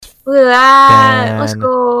Look at that. Let's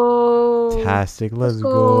go. Fantastic. Let's Let's go.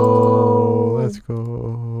 go. Let's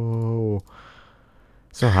go.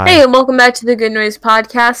 So Hey, hi. and welcome back to the Good Noise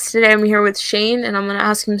Podcast. Today I'm here with Shane, and I'm going to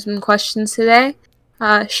ask him some questions today.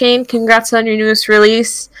 Shane, congrats on your newest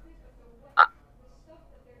release.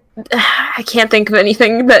 I can't think of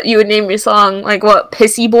anything that you would name your song, like what,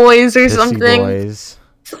 Pissy Boys or Pissy something? Boys.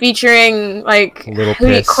 Featuring, like, Little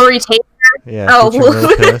Piss. Corey Taylor. Yeah, Oh, featuring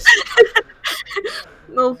Little Piss.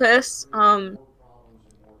 Lil Piss.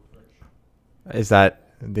 Is that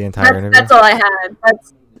the entire interview? That's all I had.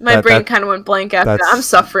 My brain that- kind of went blank after that. I'm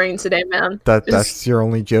suffering today, man. That's your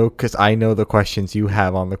only joke? Because I know the questions you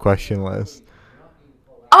have on the question list.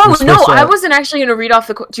 Oh, You're no, supposed to- I wasn't actually going to read off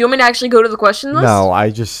the... Do you want me to actually go to the question list? No, I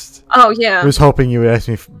just Oh, yeah. was hoping you would ask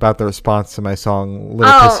me about the response to my song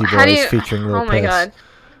Little Pissy how do Boys you... featuring Little Oh, my Piss. God.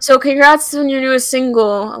 So, congrats on your newest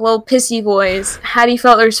single, Little Pissy Boys. How do you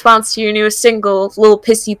felt the response to your newest single, Little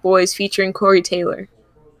Pissy Boys, featuring Corey Taylor?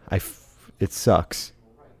 It sucks.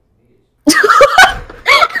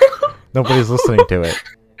 Nobody's listening to it.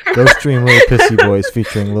 Go stream Little Pissy Boys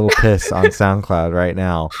featuring Little Piss on SoundCloud right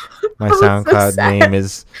now. My was so SoundCloud sad. name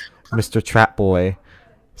is Mr. Trap Boy.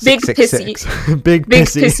 Big 666. Big Big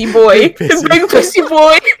Pissy. Pissy Boy. Big Pissy. Big Pissy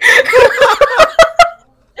Boy.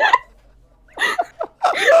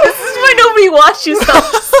 This is why nobody watches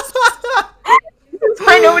us. This is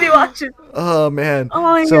why nobody watches. Oh man. Oh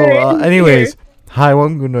my So God. anyways, hi,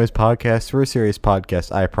 welcome to Good Noise Podcast. We're a serious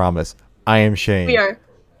podcast, I promise. I am Shane. We are.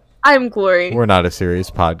 I'm Glory. We're not a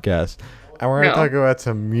serious podcast. And we're No. gonna talk about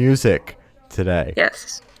some music today.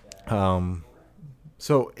 Yes.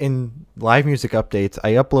 So in live music updates,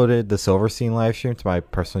 I uploaded the Silverstein live stream to my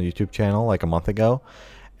personal YouTube channel like a month ago,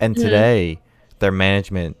 and today their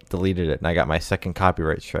management deleted it, and I got my second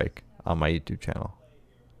copyright strike on my YouTube channel.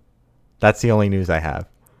 That's the only news I have.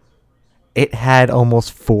 It had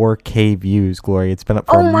almost 4K views, Glory. It's been up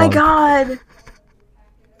for a Oh my month. God.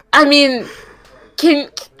 I mean,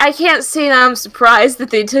 I can't say that I'm surprised that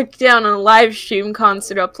they took down a live stream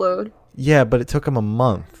concert upload. Yeah, but it took them a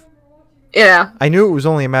month. Yeah. I knew it was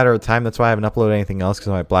only a matter of time. That's why I haven't uploaded anything else, because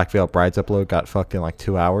my Black Veil Brides upload got fucked in like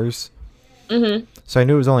 2 hours. Mhm. So I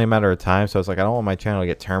knew it was only a matter of time. So I was like, I don't want my channel to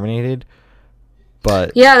get terminated.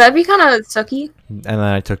 But Yeah, that'd be kind of sucky. and then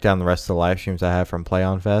I took down the rest of the live streams I have from Play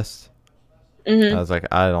On Fest. I was like,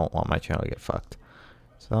 I don't want my channel to get fucked.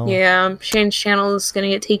 So Yeah, Shane's channel is gonna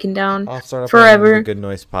get taken down I'll start up forever. the Good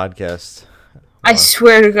Noise Podcast. I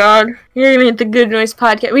swear to God, you're gonna hit the Good Noise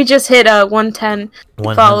Podcast. We just hit 110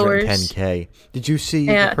 followers. 110K. Did you see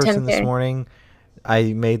Yeah, the person 10K. this morning?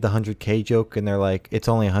 I made the 100K joke, and they're like, it's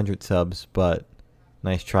only 100 subs, but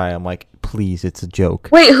nice try. I'm like, please, it's a joke.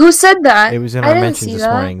 Wait, who said that? It was in I our didn't mentions see this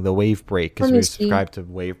that. morning, the Wave Break, because Let we me see. subscribed to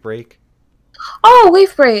Wave Break. Oh,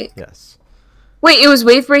 Wave Break. Yes. Wait, it was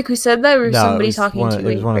Wave Break who said that, or was No, somebody it was talking one, to it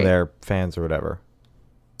Wave was one of Break? their fans or whatever.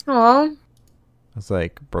 Aw, It's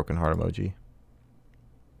like broken heart emoji.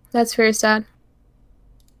 that's very sad.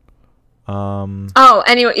 Um. Oh,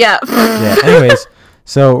 anyway, yeah. Yeah. Anyways,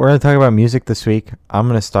 so we're gonna talk about music this week. I'm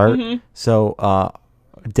gonna start. Mhm. So,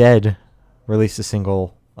 Dead released a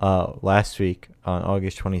single last week on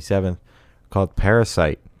August 27th called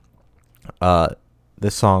 "Parasite."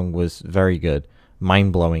 This song was very good,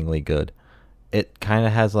 mind-blowingly good. It kind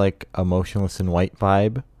of has like a Motionless in White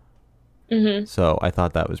vibe. Mhm. So I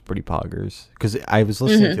thought that was pretty poggers, because I was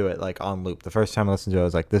listening to it like on loop. The first time I listened to it, I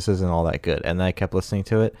was like, this isn't all that good. And then I kept listening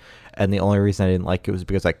to it, and the only reason I didn't like it was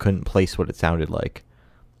because I couldn't place what it sounded like.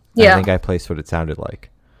 Yeah. I think I placed what it sounded like.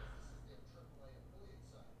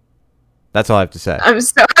 That's all I have to say. I'm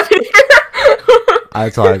so happy.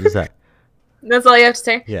 That's all I have to say. That's all you have to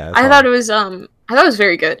say. Yeah. that's I all. thought it was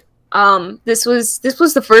very good. This was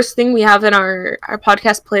the first thing we have in our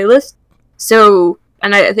podcast playlist. So,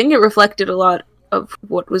 and I think it reflected a lot of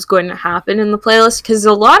what was going to happen in the playlist, because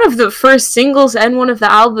a lot of the first singles and one of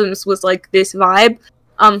the albums was like this vibe.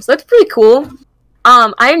 So that's pretty cool.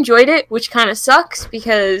 I enjoyed it, which kind of sucks,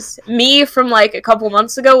 because me from like a couple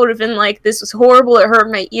months ago would have been like, this was horrible, it hurt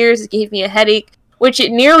my ears, it gave me a headache, which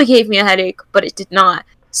it nearly gave me a headache, but it did not.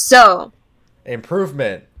 So,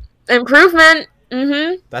 Improvement. improvement.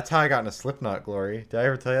 Mm-hmm. That's how I got into Slipknot, Glory. Did I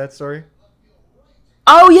ever tell you that story?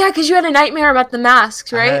 Oh yeah, because you had a nightmare about the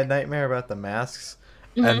masks, I had a right? nightmare about the masks,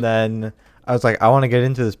 Mhm. and then I was like, I want to get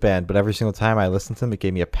into this band, but every single time I listened to them, it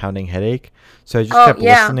gave me a pounding headache. So I just Oh, kept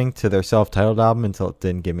yeah. listening to their self-titled album until it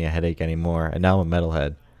didn't give me a headache anymore, and now I'm a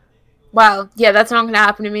metalhead. Wow, yeah, that's not gonna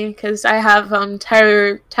happen to me, because I have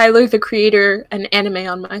Tyler the Creator and anime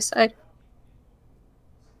on my side.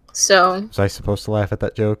 So Was I supposed to laugh at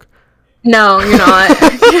that joke? no, you're not.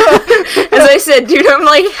 As I said, dude, I'm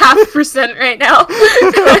like 0.5% right now.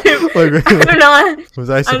 Like, I don't know. was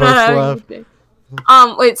I I don't supposed know to how laugh? you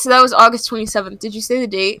think. Wait, so that was August 27th. Did you say the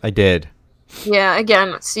date? I did. Yeah,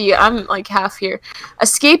 again, see, I'm like half here.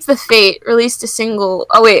 Escape the Fate released a single.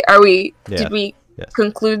 Oh wait, are we? Yeah. Did we Yes.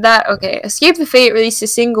 conclude that? Okay. Escape the Fate released a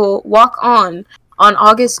single, Walk on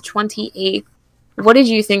August 28th. What did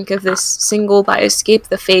you think of this single by Escape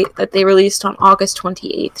the Fate that they released on August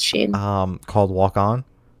 28th, Shane? Called Walk On.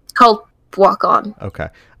 It's called Walk On. Okay.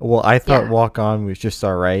 Well, I thought Yeah. Walk On was just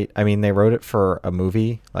alright. I mean, they wrote it for a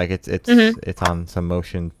movie. Like it's it's on some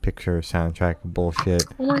motion picture soundtrack bullshit.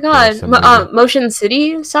 Oh my god. some movie. Motion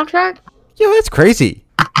City soundtrack? Yo, that's crazy.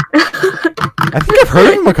 I think I've heard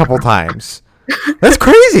of him a couple times. That's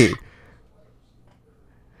crazy.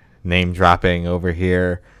 Name dropping over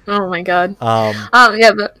here. Oh my god. I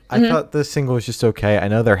But thought this single was just okay. I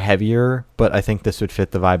know they're heavier, but I think this would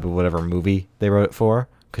fit the vibe of whatever movie they wrote it for,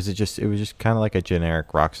 because it was just kind of like a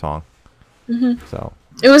generic rock song. So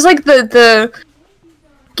it was like the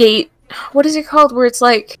gate. What is it called? Where it's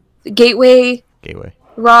like the Gateway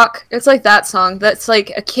rock. It's like that song. That's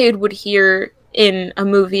like a kid would hear in a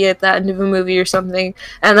movie at the end of a movie or something,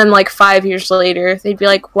 and then like 5 years later they'd be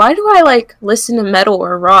like, why do I like listen to metal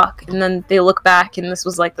or rock? And then they look back and this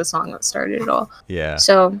was like the song that started it all. yeah,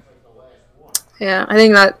 So yeah, I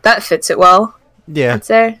think that fits it well, yeah, I'd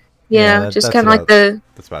say. Yeah, just that's kind of like the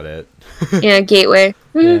that's about it. Gateway.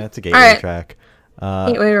 Yeah, it's a gateway Alright. track.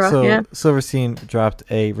 Gateway rock, so yeah. Silverstein dropped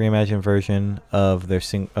a reimagined version of their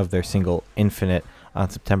single Infinite on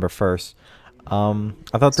September 1st.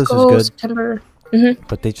 I thought this was good, September.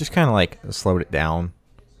 but they just kind of like slowed it down.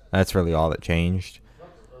 That's really all that changed.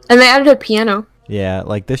 And they added a piano. Yeah,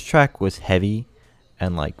 like this track was heavy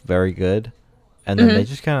and like very good, and then they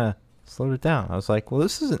just kind of slowed it down. I was like, well,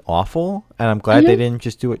 this isn't awful, and I'm glad they didn't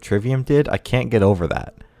just do what Trivium did. I can't get over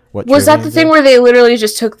that. What Was that Trivium the thing did? where they literally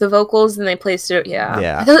just took the vocals and they placed it? Yeah.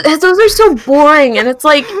 Yeah. Those are so boring, and it's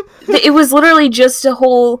like it was literally just a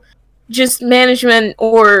whole, just management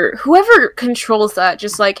or whoever controls that.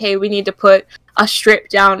 Just like, hey, we need to put a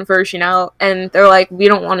stripped down version out, and they're like, we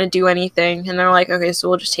don't want to do anything, and they're like, okay, so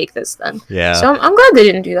we'll just take this then. Yeah. So I'm glad they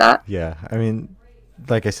didn't do that. Yeah, I mean,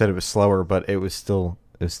 like I said, it was slower, but it was still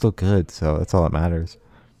good. So that's all that matters.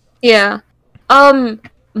 Yeah.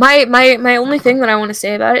 My only thing that I want to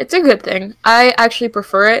say about it, it's a good thing. I actually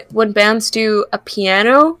prefer it when bands do a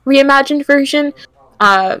piano reimagined version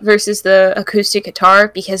versus the acoustic guitar,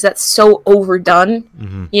 because that's so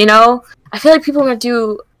overdone. You know? I feel like people don't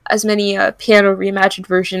do as many piano reimagined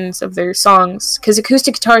versions of their songs, because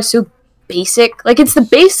acoustic guitar is so basic. Like, it's the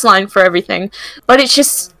bass line for everything, but it's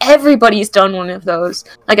just, everybody's done one of those.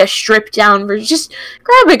 Like a stripped down version. Just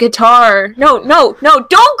grab a guitar. No,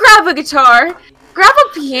 don't grab a guitar! Grab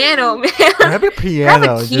a piano, man. Grab a piano.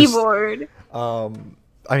 Grab a keyboard. I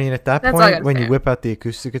mean, at that That's all I point, gotta when say. you whip out the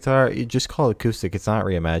acoustic guitar, you just call it acoustic. It's not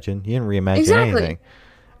reimagined. You didn't reimagine Exactly. anything.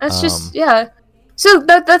 That's just, yeah. So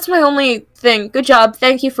that's my only thing. Good job.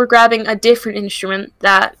 Thank you for grabbing a different instrument.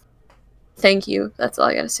 Thank you. That's all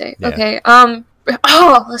I gotta say. Yeah. Okay.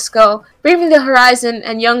 Let's go. Bring Me the Horizon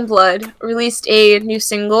and Youngblood released a new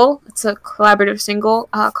single. It's a collaborative single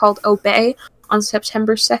called Obey on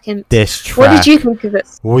September 2nd. This track What did you think of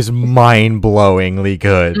this? was mind-blowingly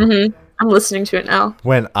good. I'm listening to it now.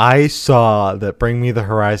 When I saw that Bring Me the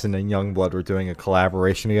Horizon and Youngblood were doing a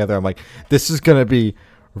collaboration together, I'm like, this is gonna be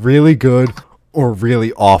really good or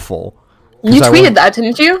really awful. 'Cause You I tweeted went- that,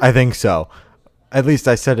 didn't you? I think so. At least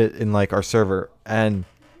I said it in like our server, and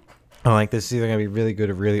I'm like, this is either gonna be really good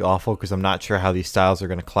or really awful, because I'm not sure how these styles are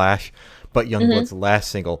gonna clash. But Youngblood's last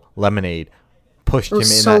single, Lemonade, pushed him in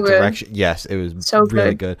was so that good. direction. Yes, it was So really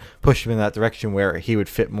good. good. Pushed him in that direction where he would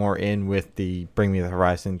fit more in with the Bring Me the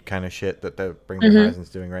Horizon kind of shit that the Bring Me the Horizon's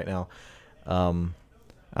doing right now.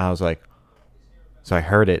 I was like, so I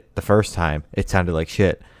heard it the first time. It sounded like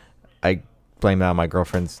shit. I blamed it on my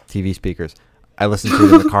girlfriend's TV speakers. I listened to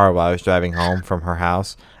it in the car while I was driving home from her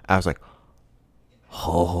house. I was like,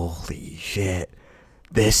 holy shit,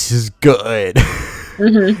 this is good.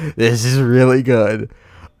 This is really good.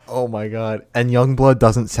 Oh my god. And Youngblood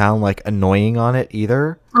doesn't sound like annoying on it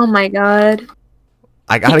either. Oh my god.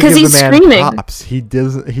 I gotta Because give he's the man screaming. props. He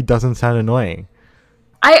doesn't sound annoying.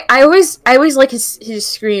 I always like his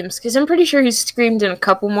screams, because I'm pretty sure he's screamed in a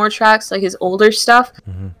couple more tracks, like his older stuff.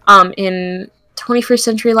 In 21st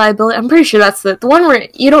Century Liability, I'm pretty sure that's the one where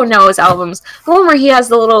you don't know his albums. The one where he has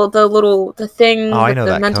the thing. Oh, I with know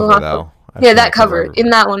the that mental cover hospital. though. I've Yeah, seen that cover in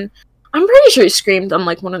everywhere. that one. I'm pretty sure he screamed on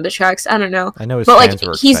like one of the tracks. I don't know. I know his but, like, fans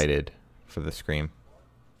were he's- excited for the scream.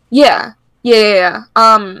 Yeah.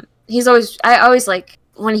 He's always. I always like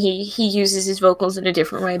when he uses his vocals in a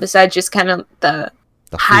different way besides just kind of the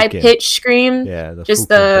The high fukin'. pitched scream. Yeah, the Just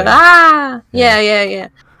fukin' the thing. yeah.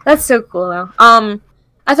 That's so cool though.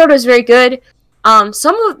 I thought it was very good.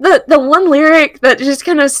 Some of the one lyric that just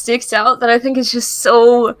kind of sticks out that I think is just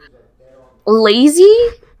so lazy,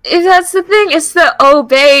 if that's the thing. It's the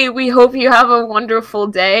 "Obey, we hope you have a wonderful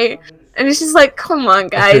day," and it's just like, come on,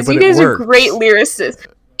 guys, but you it guys are works. great lyricists.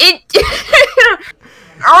 It.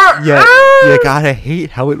 Yeah, you gotta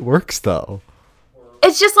hate how it works though.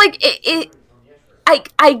 It's just like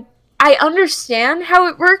I understand how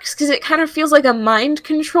it works because it kind of feels like a mind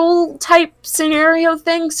control type scenario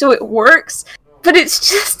thing, so it works. But it's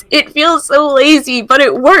just it feels so lazy, but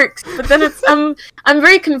it works. But then it's I'm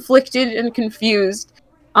very conflicted and confused.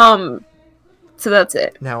 So that's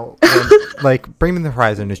it. Now, like Bring Me the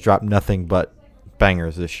Horizon has dropped nothing but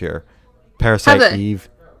bangers this year. Parasite Eve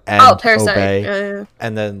and Parasite. Obey,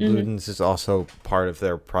 and then Ludens is also part of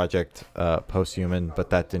their project Posthuman, but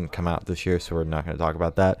that didn't come out this year, so we're not going to talk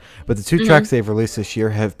about that. But the two tracks they've released this year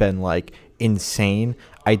have been like insane.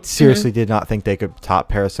 I seriously did not think they could top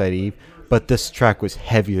Parasite Eve, but this track was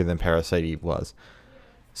heavier than Parasite Eve was.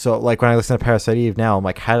 So like when I listen to Parasite Eve now, I'm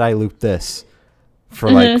like, how did I loop this for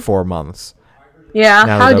like 4 months? Yeah,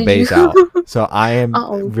 Now how that did Obey's you? out. So I am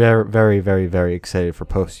very, very, very, very excited for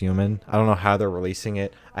Posthuman. I don't know how they're releasing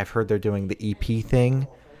it. I've heard they're doing the EP thing,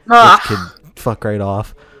 which could fuck right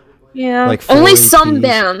off. Yeah, Like only 4 some EPs.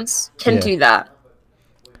 bands can do that.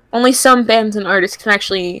 Only some bands and artists can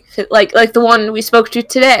actually fit, like the one we spoke to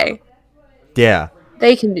today. Yeah.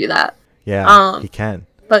 They can do that. Yeah, he can.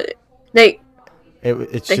 But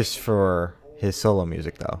It's just for his solo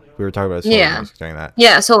music, though. We were talking about his solo music during that.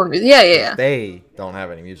 Yeah, solo music. Yeah. They don't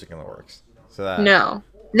have any music in the works. So that No.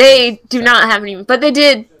 They do not have any, but they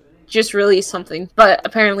did just release something. But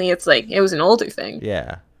apparently it's like, it was an older thing.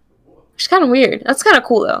 Yeah. Which is kind of weird. That's kind of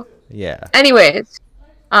cool, though. Yeah. Anyways,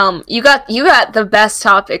 you got the best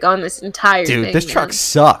topic on this entire thing. Dude, this man. track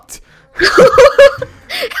sucked.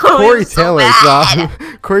 Oh, Corey it's so Taylor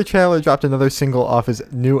bad. Corey Taylor dropped another single off his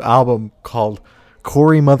new album called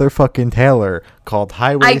Corey Motherfucking Taylor, called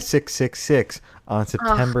Highway 666 on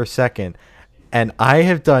September 2nd. And I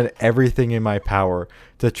have done everything in my power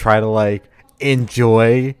to try to like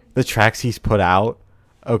enjoy the tracks he's put out.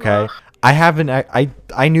 Okay.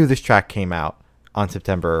 I knew this track came out on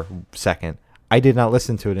September 2nd. I did not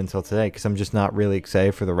listen to it until today because I'm just not really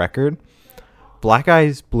excited for the record. Black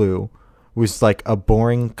Eyes Blue was like a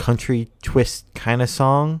boring country twist kind of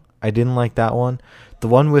song. I didn't like that one. The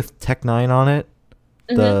one with Tech Nine on it,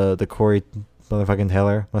 the Corey Motherfucking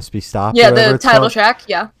Taylor Must Be Stopped. Yeah, the title track.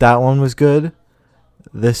 Yeah, that one was good.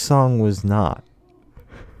 This song was not.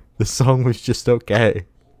 The song was just okay.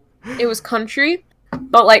 It was country,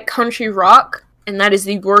 but like country rock, and that is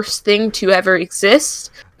the worst thing to ever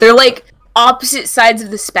exist. They're like opposite sides of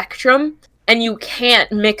the spectrum, and you can't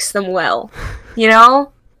mix them well. You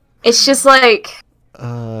know? It's just like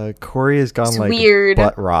Corey has gone like weird.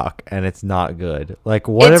 butt rock, and it's not good. Like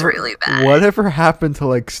whatever, it's really bad. Whatever happened to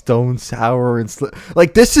like Stone Sour and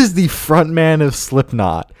like this is the front man of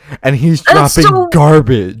Slipknot, and he's dropping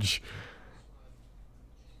garbage.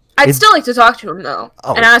 I'd still like to talk to him though,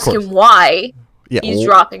 and ask him why he's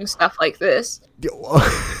dropping stuff like this.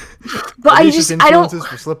 But I don't.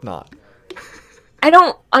 For Slipknot. I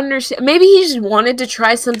don't understand. Maybe he just wanted to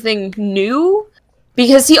try something new.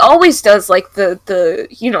 Because he always does, like, the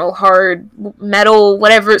hard metal,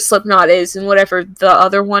 whatever Slipknot is, and whatever the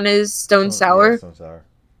other one is, Stone Sour. Yeah, Stone Sour.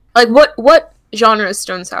 Like, what genre is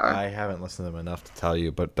Stone Sour? I haven't listened to them enough to tell you,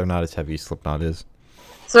 but they're not as heavy as Slipknot is.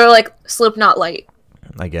 So they're, like, Slipknot light.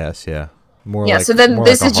 I guess, yeah. So then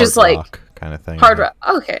this is just, like... kind of thing. Hard rock.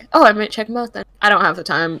 Okay. Oh, I might check them out then. I don't have the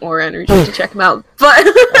time or energy to check them out, but...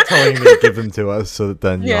 I'll tell you to give them to us, so that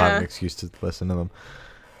then you'll have an excuse to listen to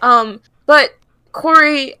them. But...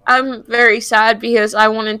 Corey, I'm very sad because I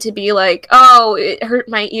wanted to be like, oh, it hurt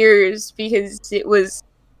my ears because it was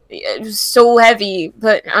so heavy,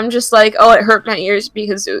 but I'm just like, oh, it hurt my ears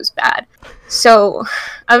because it was bad. So,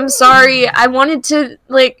 I'm sorry. I wanted to,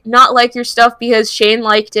 like, not like your stuff because Shane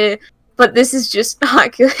liked it, but this is just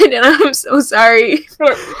not good, and I'm so sorry.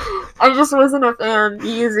 I just wasn't a fan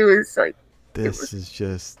because it was, like... This is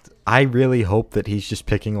just... I really hope that he's just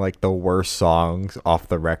picking, like, the worst songs off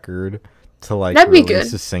the record to like release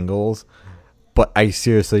the singles, but I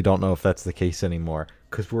seriously don't know if that's the case anymore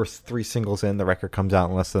because we're 3 singles in, the record comes out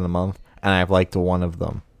in less than a month, and I've liked one of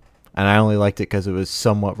them, and I only liked it because it was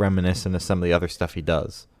somewhat reminiscent of some of the other stuff he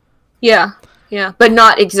does. Yeah, but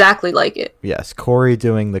not exactly like it. Yes, Corey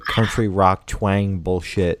doing the country rock twang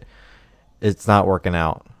bullshit, it's not working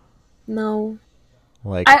out. No.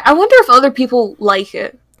 Like I wonder if other people like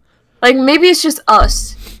it. Like, maybe it's just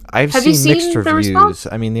us. I've Have you seen mixed seen the reviews. response?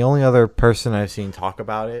 I mean, the only other person I've seen talk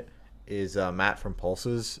about it is Matt from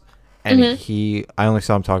Pulses, and I only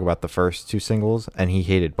saw him talk about the first two singles, and he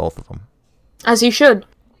hated both of them. As you should.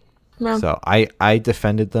 No. So I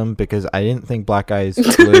defended them because I didn't think Black Eyes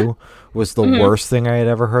Blue was the worst thing I had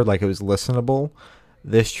ever heard. Like, it was listenable.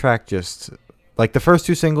 This track just, like, the first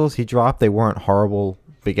two singles he dropped, they weren't horrible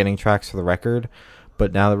beginning tracks for the record.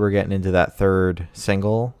 But now that we're getting into that third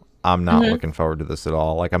single, I'm not looking forward to this at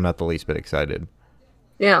all. Like, I'm not the least bit excited.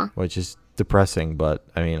 Yeah. Which is depressing, but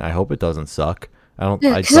I mean, I hope it doesn't suck. I don't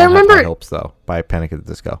Yeah, I 'cause don't I have remember- high hopes though by Panic at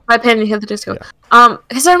the Disco. By Panic at the Disco. Yeah.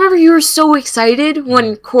 Because I remember you were so excited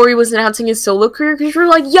when Corey was announcing his solo career, because you were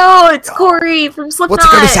like, yo, it's Corey from Slipknot. What's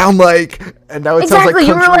it gonna sound like? And now it Exactly,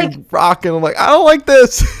 you sounds were like country like- rock, and I'm like, I don't like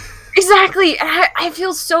this. Exactly. And I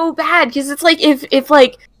feel so bad, because it's like, if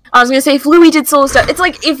like, I was gonna say, if Louis did solo stuff, it's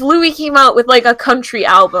like if Louis came out with like a country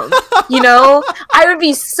album, you know? I would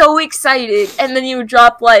be so excited, and then you would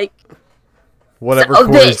drop like, Whatever oh,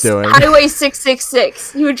 Corey's this, doing. Highway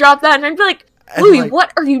 666. You would drop that, and I'd be like, And, Louis, like,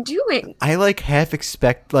 what are you doing? I like half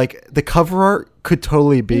expect, like, the cover art could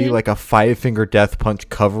totally be like a Five Finger Death Punch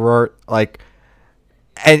cover art, like,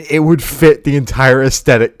 and it would fit the entire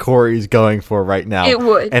aesthetic Corey's going for right now. It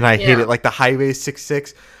would, And I hate yeah. it. Like the Highway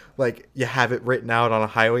 66, like, you have it written out on a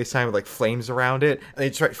highway sign with like flames around it, and they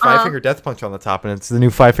just write Five Finger Death Punch on the top, and it's the new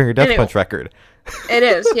Five Finger Death And it- Punch record. It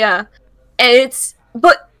is, yeah. And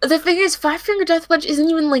but the thing is, Five Finger Death Punch isn't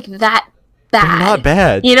even like that bad. They're not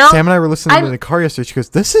bad. You know? Sam and I were listening to them in the car yesterday. She goes,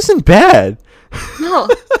 "This isn't bad." No,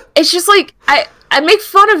 it's just like I make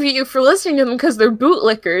fun of you for listening to them because they're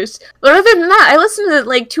bootlickers. But other than that, I listened to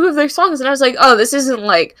like two of their songs and I was like, oh, this isn't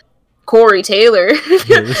like Corey Taylor.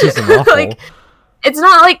 Yeah, this isn't awful. Like, it's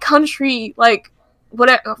not like country, like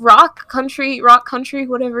whatever rock country,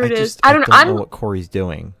 whatever it is. I don't know. know what Corey's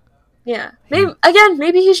doing. Yeah,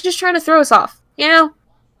 maybe he's just trying to throw us off. You know?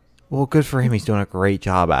 Well, good for him. He's doing a great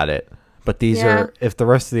job at it. But these Yeah. are, if the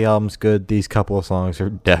rest of the album's good, these couple of songs are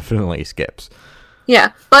definitely skips.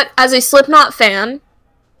 Yeah, but as a Slipknot fan,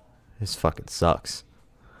 This fucking sucks.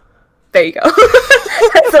 there you go.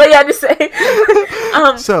 That's all you had to say.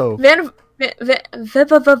 So,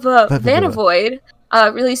 Vanavoid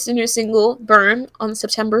released a new single, Burn, on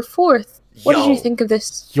September 4th. What did you think of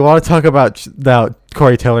this? you want to talk about now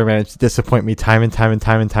Corey Taylor managed to disappoint me time and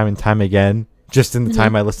time again, just in the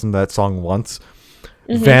time I listened to that song once.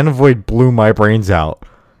 Vanavoid blew my brains out.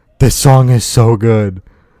 This song is so good.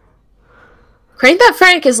 Crank That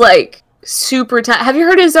Frank is like super tight. Have you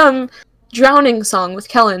heard his Drowning song with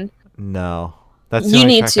Kellen? No. That's the You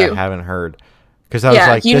only need track to. I haven't heard. Because I was Yeah,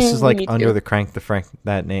 like, you this is like need under to. the Crank That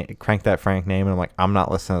Frank name, and I'm like, I'm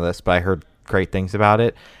not listening to this, but I heard great things about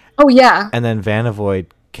it. Oh yeah. And then Vanavoid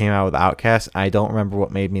came out with Outkast. I don't remember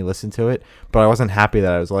what made me listen to it, but I wasn't happy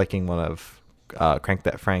that I was liking one of Crank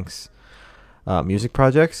That Frank's music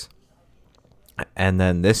projects. And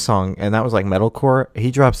then this song, and that was like metalcore. He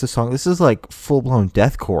drops this song. This is like full blown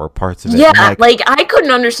deathcore parts of it. Yeah, I'm like I couldn't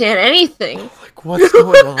understand anything. like, what's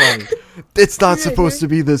going on? It's not supposed to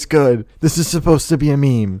be this good. This is supposed to be a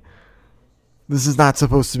meme. This is not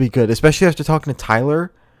supposed to be good, especially after talking to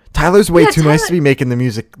Tyler. Tyler's way Yeah, too nice Tyler- to be making the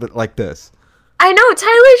music like this. I know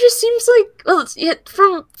Tyler just seems like,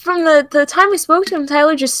 well, from the time we spoke to him,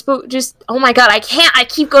 Tyler just oh my god, I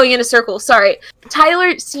keep going in a circle, sorry.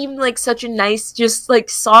 Tyler seemed like such a nice, just like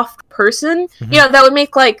soft person, you know, that would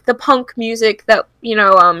make like the punk music that, you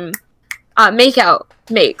know, Makeout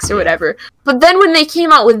makes or whatever. But then when they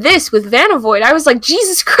came out with this, with Vanavoid, I was like,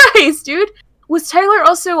 Jesus Christ, dude! Was Tyler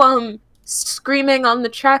also screaming on the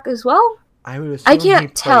track as well? I would assume I can't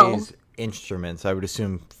he tell. plays instruments. I would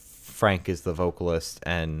assume Frank is the vocalist,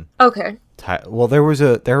 and Okay. well, there was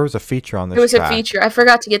a feature on this. It was track, a feature. I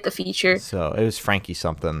forgot to get the feature. so it was Frankie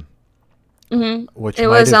something, which It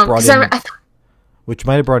might was have brought 'cause in, which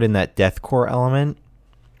might have brought in that deathcore element.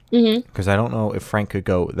 Mhm. Because I don't know if Frank could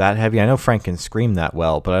go that heavy. I know Frank can scream that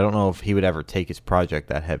well, but I don't know if he would ever take his project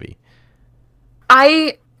that heavy.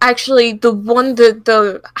 I actually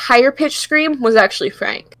the higher pitch scream was actually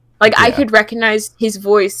Frank. Like I Yeah. could recognize his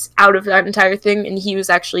voice out of that entire thing, and he was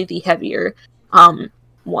actually the heavier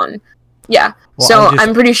one. Yeah. Well, so I'm just-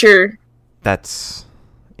 I'm pretty sure. That's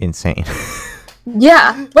insane.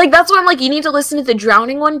 Yeah, like that's why I'm like, you need to listen to the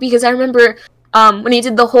Drowning one, because I remember when he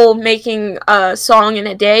did the whole making a song in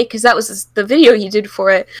a day, because that was the video he did for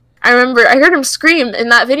it. I remember I heard him scream in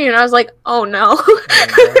that video, and I was like, oh no.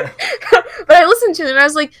 But I listened to it, and I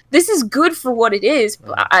was like, this is good for what it is,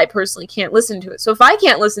 but I personally can't listen to it. So if I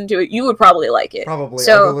can't listen to it, you would probably like it. Probably.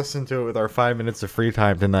 So- I'll go listen to it with our 5 minutes of free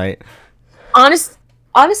time tonight.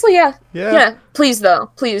 Honestly, yeah. Yeah. Yeah, please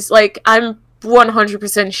though. Please. Like, I'm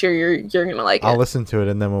 100% sure you're gonna like I'll it. listen to it,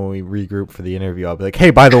 and then when we regroup for the interview, I'll be like,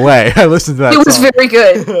 "Hey, by the way, I listened to that It was song." very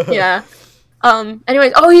good. Yeah.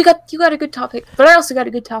 Anyways, you got a good topic, but I also got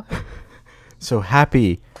a good topic. So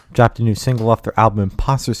Happy dropped a new single off their album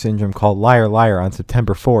Imposter Syndrome called Liar Liar on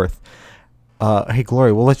September 4th. Hey,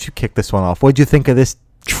 Glory, we'll let you kick this one off. What'd you think of this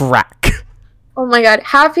track? Oh my god,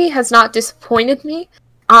 Happy has not disappointed me.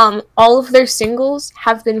 All of their singles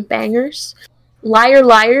have been bangers. Liar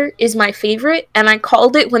Liar is my favorite, and I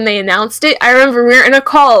called it when they announced it. I remember we were in a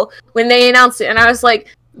call when they announced it, and I was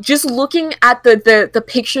like, just looking at the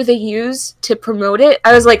picture they use to promote it,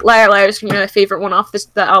 I was like, Liar Liar is gonna be my favorite one off the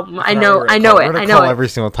album. I know it. Every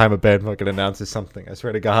single time a band fucking announces something, I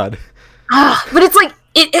swear to God. But it's like,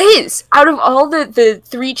 it is! Out of all the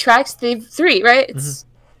 3 tracks, they've 3, right? It's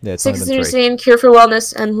Yeah, it's Six only is been 3. Insane, Cure for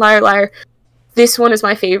Wellness, and Liar Liar. This one is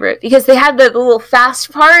my favorite because they had the little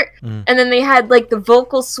fast part, and then they had like the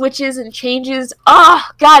vocal switches and changes. Oh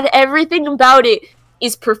god, everything about it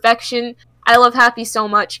is perfection. I love Happy so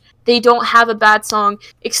much. They don't have a bad song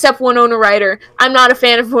except Winona Ryder. I'm not a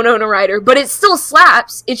fan of Winona Ryder, but it still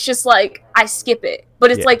slaps. It's just like I skip it.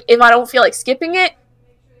 But it's like if I don't feel like skipping it,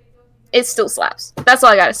 it still slaps. That's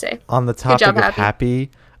all I gotta say. On the topic of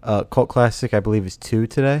Happy, Cult Classic, I believe, is 2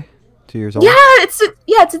 today. 2 years old. Yeah,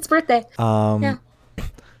 it's its birthday.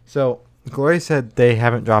 So Glory said they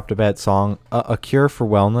haven't dropped a bad song. A Cure for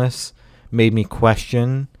Wellness made me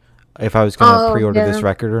question if I was going to pre-order this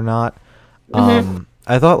record or not.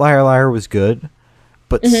 I thought Liar Liar was good,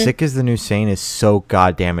 but Sick is the New Sane is so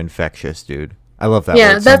goddamn infectious, dude. I love that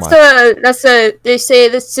word so much. That's they say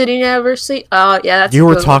the city never sleep. Yeah, that's you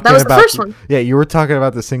were talking that was about the first one. Yeah, you were talking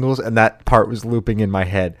about the singles, and that part was looping in my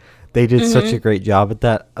head. They did such a great job at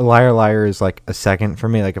that. Liar Liar is like a second for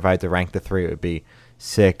me. Like if I had to rank the 3, it would be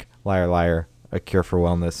Sick, Liar Liar, A Cure for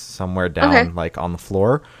Wellness, somewhere down like on the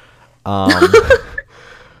floor.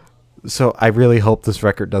 So I really hope this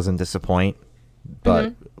record doesn't disappoint,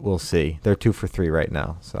 but we'll see. They're 2 for 3 right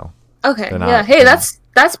now, so okay. Yeah. Hey, that's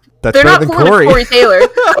they're not than Corey Taylor.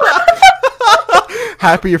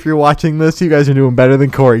 Happy if you're watching this, you guys are doing better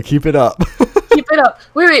than Corey. Keep it up. Keep it up.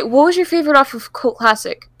 Wait. What was your favorite off of Cult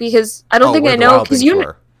Classic? Because I don't think I know. Because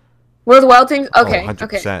Where the Wild Things. Okay. 100%.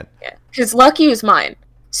 Okay. Yeah. Because Lucky is mine.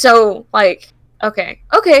 So like, okay,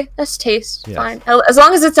 that's taste. Yeah. Fine. As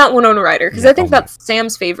long as it's not Winona Ryder, because I think that's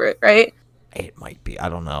Sam's favorite, right? It might be. I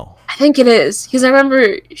don't know. I think it is because I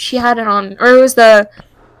remember she had it on, or it was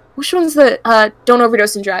which one's the Don't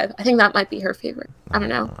Overdose and Drive? I think that might be her favorite. I don't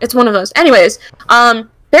know. It's one of those. Anyways,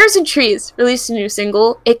 Bears and Trees released a new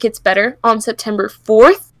single, It Gets Better, on September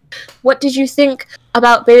 4th. What did you think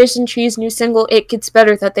about Bears and Trees' new single, It Gets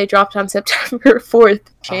Better, that they dropped on September 4th,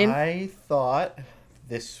 Shane? I thought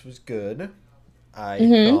this was good.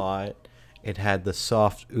 I thought it had the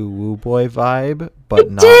soft ooh boy vibe,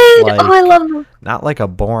 but not like a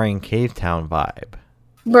boring Cave Town vibe.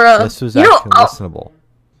 Bruh. This was actually listenable.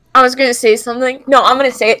 I was gonna say something. No, I'm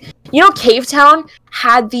gonna say it. You know, Cave Town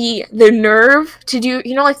had the nerve to do,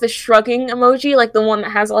 like the shrugging emoji, like the one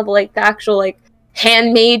that has all the like the actual like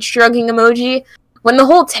handmade shrugging emoji. When the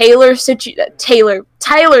whole Tyler situation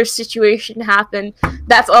happened,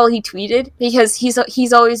 that's all he tweeted, because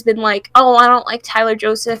he's always been like, oh, I don't like Tyler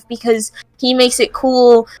Joseph because he makes it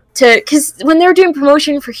cool because when they were doing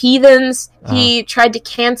promotion for Heathens, he tried to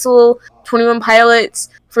cancel 21 Pilots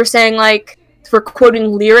for saying like, for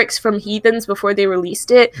quoting lyrics from Heathens before they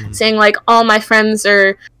released it, saying like, all my friends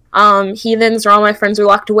are heathens, or all my friends are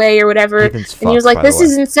locked away, or whatever. And he was like, this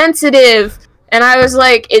is insensitive. And I was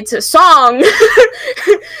like, it's a song.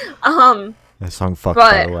 That song fucks,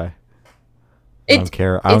 by the way. I don't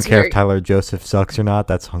care if Tyler Joseph sucks or not.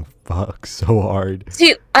 That song fucks so hard.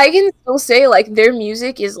 See, I can still say like their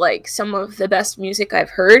music is like some of the best music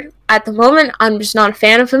I've heard. At the moment, I'm just not a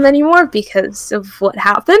fan of them anymore because of what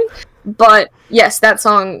happened. But yes, that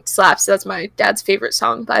song slaps. That's my dad's favorite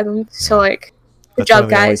song by them. So like, good job,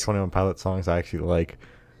 guys. 21 Pilot songs I actually like.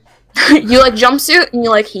 You like Jumpsuit and you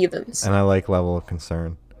like Heathens. And I like Level of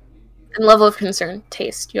Concern. And Level of Concern.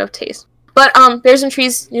 Taste. You have taste. But Bears and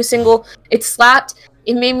Trees, new single, it slapped.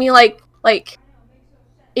 It made me like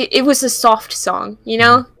it was a soft song,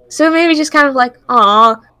 So it made me just kind of like,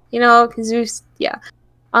 aw, because it was,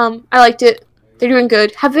 I liked it. They're doing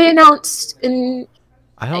good. Have they announced I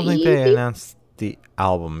don't think they announced the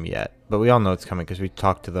album yet, but we all know it's coming because we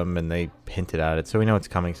talked to them and they hinted at it, so we know it's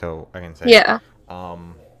coming. So I can say, yeah.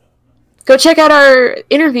 Go check out our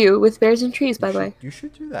interview with Bears and Trees, by the way. You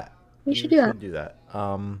should do that. You should do that.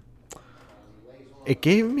 It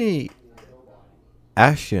gave me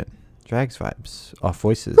Ashton Drags vibes off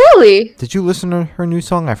Voices. Really? Did you listen to her new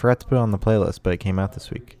song? I forgot to put it on the playlist, but it came out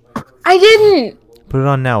this week. I didn't. Put it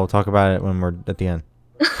on now. We'll talk about it when we're at the end.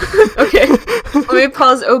 Okay. Let me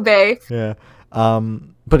pause obey. Yeah.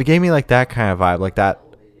 But it gave me like that kind of vibe, like that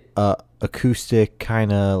acoustic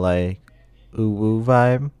kind of like ooh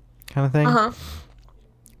vibe kind of thing. Uh-huh.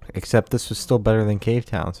 Except this was still better than Cave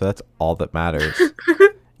Town, so that's all that matters.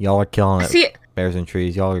 Y'all are killing it. See, Bears and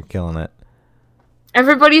Trees, y'all are killing it.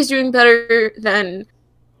 everybody's doing better than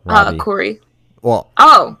Robbie. Corey. Well,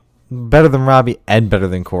 Oh, better than Robbie and better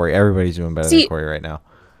than Corey. Everybody's doing better than Corey right now.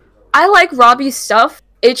 I like Robbie's stuff.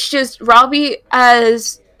 It's just Robbie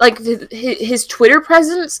as like his Twitter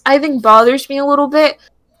presence, I think bothers me a little bit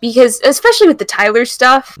because especially with the Tyler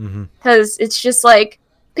stuff, because it's just like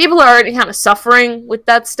people are already kind of suffering with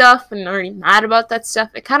that stuff and already mad about that stuff.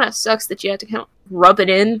 It kind of sucks that you have to kind of rub it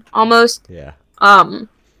in almost. Yeah. I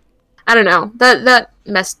don't know. That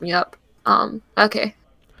messed me up. Okay.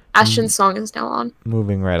 Ashton's song is now on.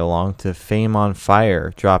 Moving right along to Fame on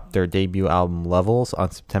Fire dropped their debut album Levels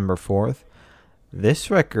on September 4th.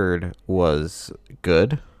 This record was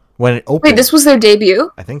good. When it opened... Wait, this was their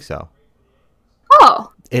debut? I think so.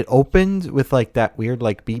 Oh. It opened with like that weird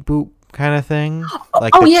like beat boop kind of thing.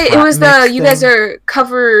 Like oh yeah, it was the you thing. guys are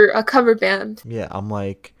a cover band. Yeah, I'm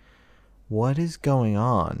like, what is going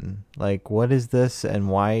on? Like, what is this and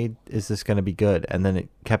why is this going to be good? And then it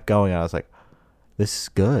kept going and I was like, this is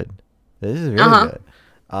good. This is really good.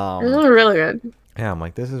 This is really good. Yeah, I'm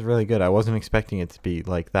like, this is really good. I wasn't expecting it to be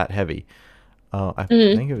like that heavy. I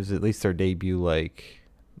think it was at least their debut. Like,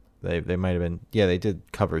 they might have been. Yeah, they did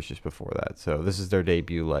covers just before that. So this is their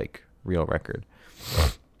debut like real record.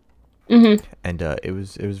 And it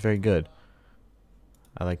was very good.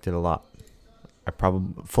 I liked it a lot. I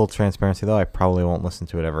probably full transparency though, I probably won't listen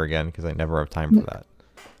to it ever again because I never have time for that.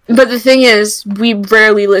 But the thing is, we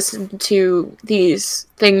rarely listen to these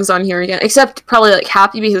things on here again, except probably like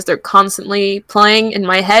Happy because they're constantly playing in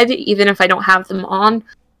my head, even if I don't have them on.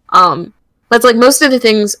 But it's like most of the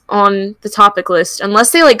things on the topic list,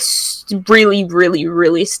 unless they like really, really,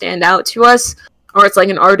 really stand out to us, or it's like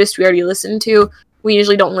an artist we already listened to, we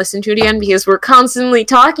usually don't listen to it again because we're constantly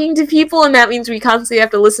talking to people, and that means we constantly have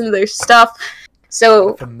to listen to their stuff.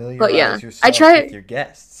 So, but yeah, I try with your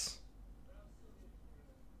guests.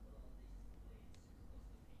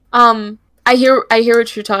 I hear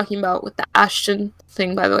what you're talking about with the Ashton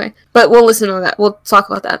thing, by the way. But we'll listen to that. We'll talk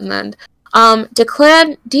about that in the end.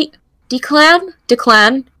 Declan.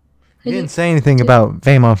 You didn't say anything about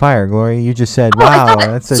Fame on Fire, Glory. You just said, Oh, "Wow,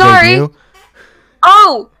 that's a debut."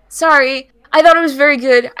 Oh, sorry. I thought it was very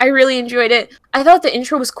good. I really enjoyed it. I thought the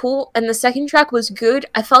intro was cool, and the second track was good.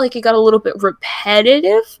 I felt like it got a little bit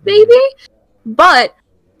repetitive, maybe. But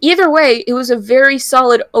either way, it was a very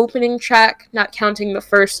solid opening track, not counting the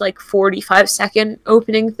first, 45-second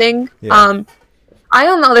opening thing. Yeah. I,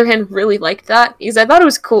 on the other hand, really liked that, because I thought it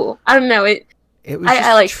was cool. I don't know, it was just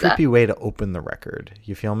I liked a trippy way to open the record.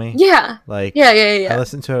 You feel me? Yeah. Yeah. I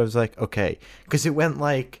listened to it, I was like, okay. Because it went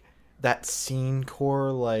like that scene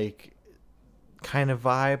core, kind of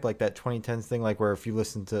vibe, like that 2010s thing, where if you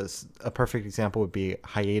listen to a perfect example would be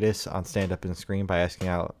Hiatus on Stand Up and Scream by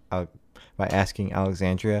asking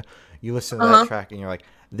Alexandria. You listen to that track and you're like,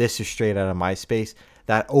 this is straight out of MySpace.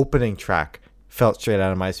 That opening track felt straight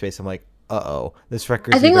out of MySpace. I'm like, this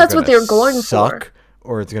record. I think that's what they were going for,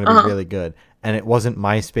 or it's gonna be really good. And it wasn't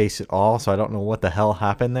MySpace at all, so I don't know what the hell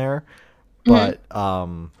happened there. But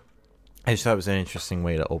I just thought it was an interesting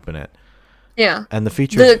way to open it. Yeah. And the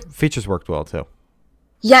features worked well too.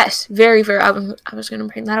 Yes, very, very. I was going to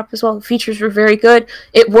bring that up as well. The features were very good.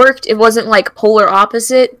 It worked. It wasn't like polar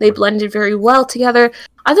opposite. They blended very well together.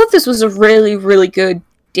 I thought this was a really, really good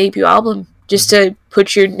debut album. Just to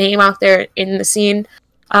put your name out there in the scene.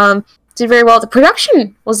 Did very well. The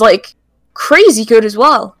production was crazy good as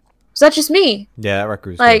well. Was that just me? Yeah, that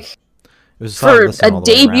record was good. It was for a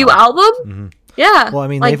debut album? Mm-hmm. Yeah. Well, I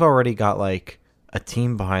mean, they've already got a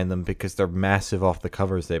team behind them because they're massive off the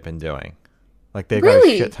covers they've been doing. They've got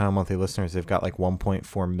a shit ton of monthly listeners. They've got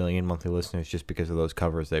 1.4 million monthly listeners just because of those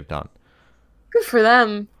covers they've done. Good for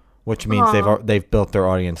them. Which means they've built their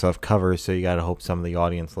audience off covers, so you got to hope some of the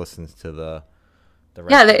audience listens to the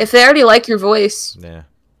rest. Yeah, if they already like your voice. Yeah.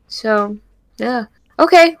 So, yeah.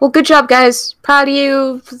 Okay, well, good job, guys. Proud of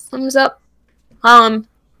you. Thumbs up.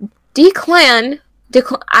 Declan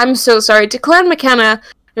McKenna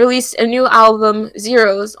released a new album,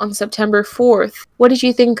 Zeros, on September 4th. What did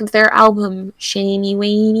you think of their album, Shaney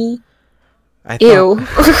Waney? Ew.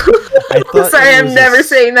 Sorry, I'm never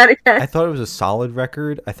saying that again. I thought it was a solid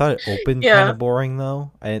record. I thought it opened kind of boring,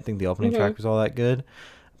 though. I didn't think the opening track was all that good.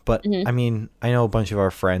 But, I mean, I know a bunch of our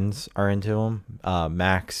friends are into them.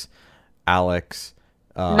 Max, Alex,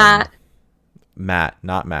 Matt,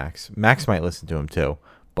 not Max. Max might listen to him too,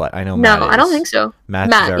 but I know No, Matt I don't think so. Matt's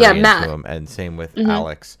Matt, very yeah, into Matt. him, and same with Mhm.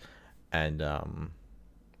 Alex, and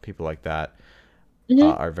people like that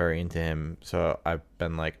Mhm. are very into him. So I've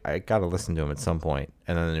been like, I gotta listen to him at some point.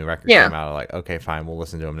 And then the new record Yeah. came out. I'm like, okay, fine, we'll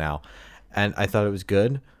listen to him now. And I thought it was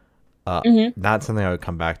good. Mhm. Not something I would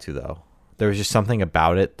come back to though. There was just something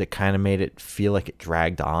about it that kind of made it feel like it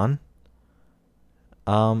dragged on.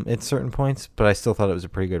 At certain points, but I still thought it was a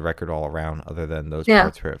pretty good record all around. Other than those Yeah.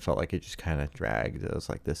 parts where it felt like it just kind of dragged. It was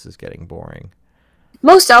like, this is getting boring.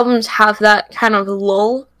 Most albums have that kind of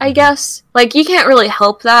lull, I guess. Like, you can't really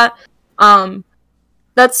help that.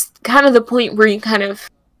 That's kind of the point where you kind of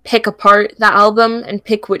pick apart the album and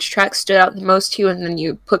pick which tracks stood out the most to you, and then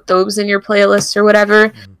you put those in your playlist or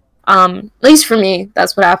whatever. At least for me,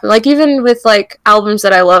 that's what happened. Like, even with, like, albums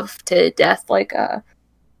that I love to death, like,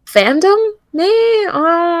 Fandom? Maybe?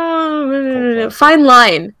 Fine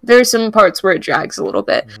Line. There's some parts where it drags a little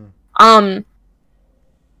bit. But,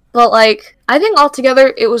 like, I think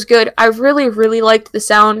altogether it was good. I really, really liked the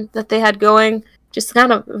sound that they had going. Just the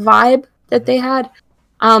kind of vibe that they had.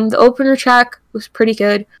 The opener track was pretty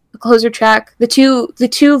good. The closer track, the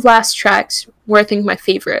two last tracks were, I think, my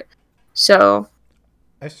favorite. So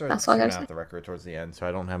I started that's all I tuning gotta say. out the record towards the end, so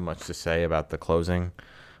I don't have much to say about the closing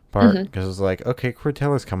part because it was like, okay, Corey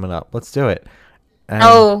Taylor's coming up, let's do it. And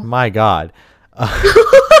Oh. my God,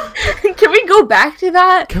 Can we go back to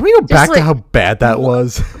that? can we go back to like- how bad that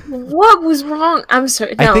was? What was wrong? I'm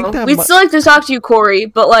sorry. I No, think that we'd still like to talk to you, Corey,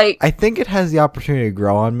 but like, I think it has the opportunity to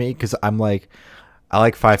grow on me because I'm like, I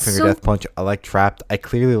like Five Finger So- Death Punch. I like Trapped. I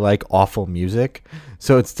clearly like awful music,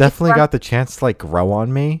 so it's definitely got the chance to like grow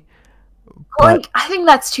on me. like I think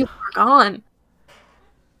that's too far gone.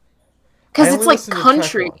 Because it's like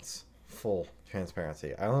country. Full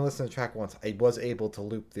transparency. I only listened to the track once. I was able to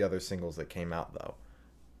loop the other singles that came out though,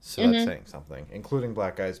 so that's saying something, including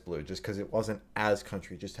Black Eyes Blue, just because it wasn't as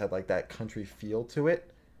country, just had like that country feel to it.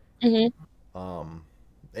 In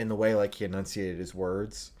the way like he enunciated his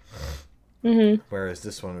words. Whereas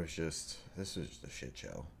this one was just a shit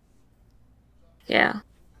show. Yeah.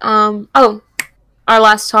 Oh, our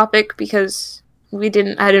last topic, because I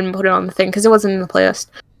didn't put it on the thing because it wasn't in the playlist.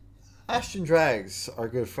 Ashton Drags, our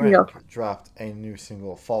good friend, dropped a new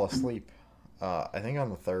single, "Fall Asleep." I think on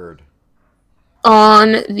the third.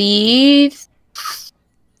 On the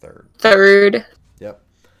third. Yep.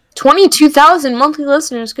 22,000 monthly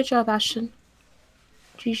listeners. Good job, Ashton.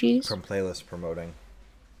 GG's. From playlist promoting.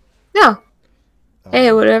 Yeah.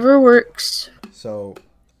 Hey, whatever works. So,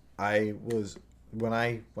 I was when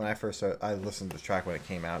I first started, I listened to the track when it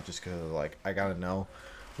came out just because like I gotta know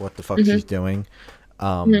what the fuck she's doing.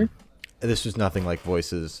 This was nothing like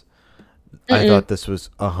Voices. I thought this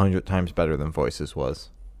was 100 times better than Voices was.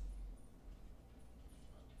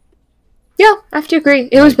 Yeah, I have to agree.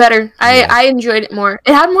 It was better. I enjoyed it more.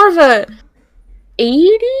 It had more of a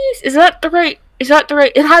 80s? Is that the right? It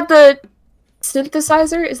had the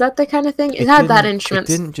synthesizer? Is that the kind of thing? It had that instrument.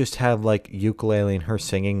 It didn't just have like ukulele and her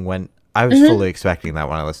singing. When I was fully expecting that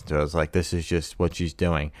when I listened to it, I was like, this is just what she's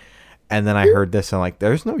doing. And then I heard this and I'm like,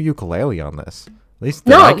 there's no ukulele on this. At least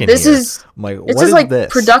that I can this hear. is I'm like, this what is like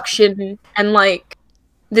this? production and like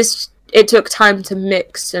this. It took time to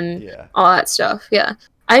mix and all that stuff. Yeah,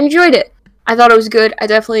 I enjoyed it. I thought it was good. I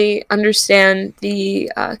definitely understand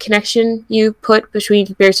the connection you put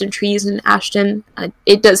between Bears and Trees and Ashton.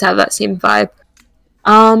 It does have that same vibe.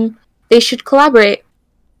 They should collaborate.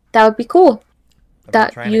 That would be cool.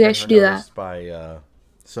 That you guys should do that. By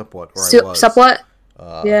Supwhat, Supwhat?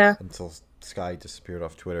 Yeah. Until Sky disappeared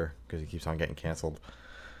off Twitter because he keeps on getting canceled.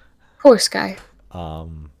 Poor Sky.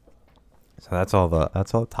 So that's all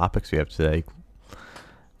the topics we have today.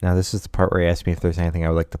 Now this is the part where he asked me if there's anything I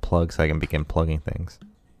would like to plug so I can begin plugging things.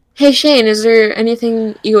 Hey Shane, is there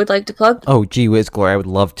anything you would like to plug? Oh, gee whiz, Glory, I would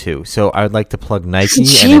love to. So I would like to plug Nike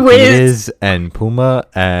Gee and whiz. Adidas and Puma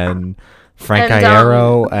and Frank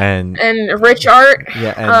Iero and Rich Art.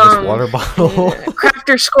 Yeah, and this water bottle.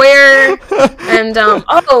 Crafter Square. And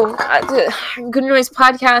Good Noise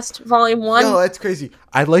Podcast Volume 1. No, that's crazy.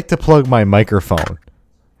 I'd like to plug my microphone.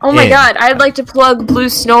 Oh my god, I'd like to plug Blue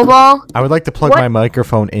Snowball. I would like to plug my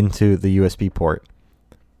microphone into the USB port.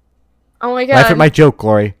 Oh my god. Laugh at my joke,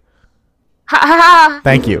 Glory. Ha ha ha!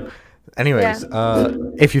 Thank you. Anyways,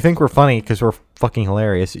 if you think we're funny, because we're fucking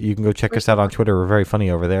hilarious, you can go check us out on Twitter. We're very funny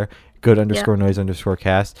over there.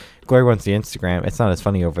 Good_noise_cast. Glory runs the Instagram. It's not as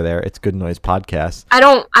funny over there. It's Good Noise Podcast. I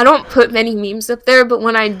don't put many memes up there, but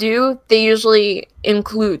when I do, they usually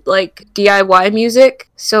include like DIY music.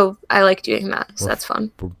 So I like doing that. So that's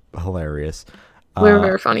fun. We're hilarious. We were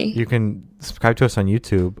very funny. You can subscribe to us on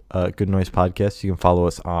YouTube, Good Noise Podcast. You can follow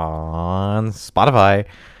us on Spotify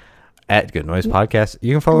at Good Noise Podcast.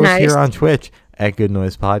 You can follow us here on Twitch at Good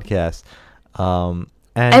Noise Podcast. And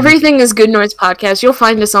everything is Good Noise Podcast. You'll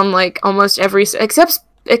find us on like almost every except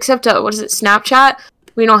what is it? Snapchat.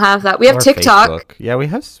 We don't have that. We have TikTok. Facebook. Yeah, we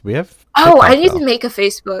have. Oh, TikTok, I need to make a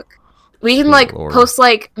Facebook. We can like post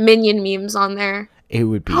like Minion memes on there. It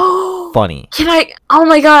would be funny. Can I? Oh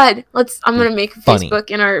my god! I'm gonna make a Facebook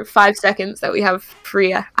in our 5 seconds that we have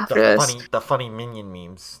free after this. The funny Minion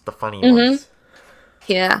memes. The funny ones.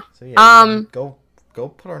 Yeah. So yeah. Go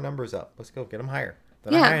put our numbers up. Let's go. Get them higher.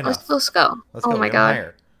 They're not high enough. Let's go. Oh my god.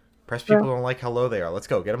 Higher. Press people don't like how low they are. Let's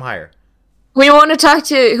go. Get them higher. We want to talk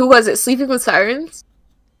to who was it? Sleeping with Sirens.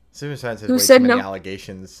 Sleeping with Sirens has way too many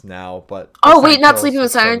allegations now, but not Sleeping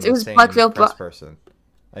with Sirens. It was Black Veil person.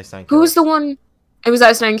 Who was the one? It was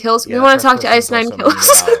Ice Nine Kills. We want to talk to Ice Nine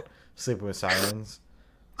Kills. Sleeping with Sirens.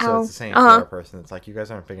 So it's the same person. It's like, you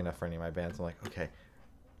guys aren't big enough for any of my bands. I'm like, okay,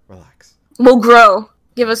 relax. We'll grow.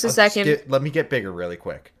 Give us a second. Let me get bigger really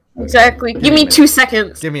quick. Exactly. Give me 2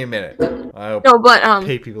 seconds. Give me a minute.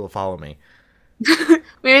 Pay people to follow me.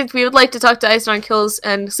 we would like to talk to Ice Nine Kills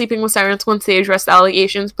and Sleeping with Sirens once they address the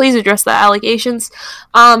allegations. Please address the allegations,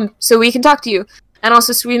 so we can talk to you. And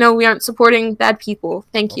also, so we know we aren't supporting bad people.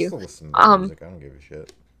 Thank you. Listen to music. I don't give a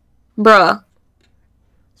shit. Bruh.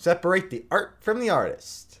 Separate the art from the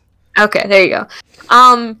artist. Okay, there you go.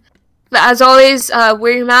 As always,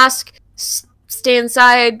 wear your mask. Stay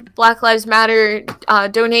inside. Black Lives Matter.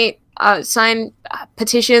 Donate. Sign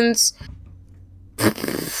petitions.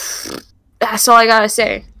 That's all I gotta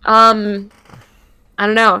say. I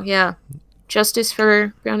don't know. Yeah. Justice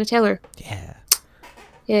for Breonna Taylor. Yeah.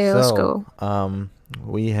 Yeah, let's go.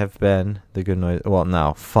 We have been the Good Noise. Well,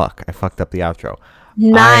 no, fuck. I fucked up the outro.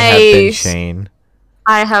 Nice. I have been Shane.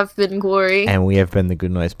 I have been Glory. And we have been the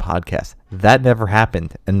Good Noise Podcast. That never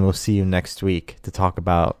happened. And we'll see you next week to talk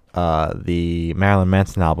about the Marilyn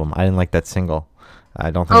Manson album. I didn't like that single. I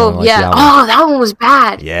don't think I liked the album. Oh, that one was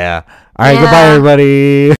bad. Yeah. All right, goodbye, everybody.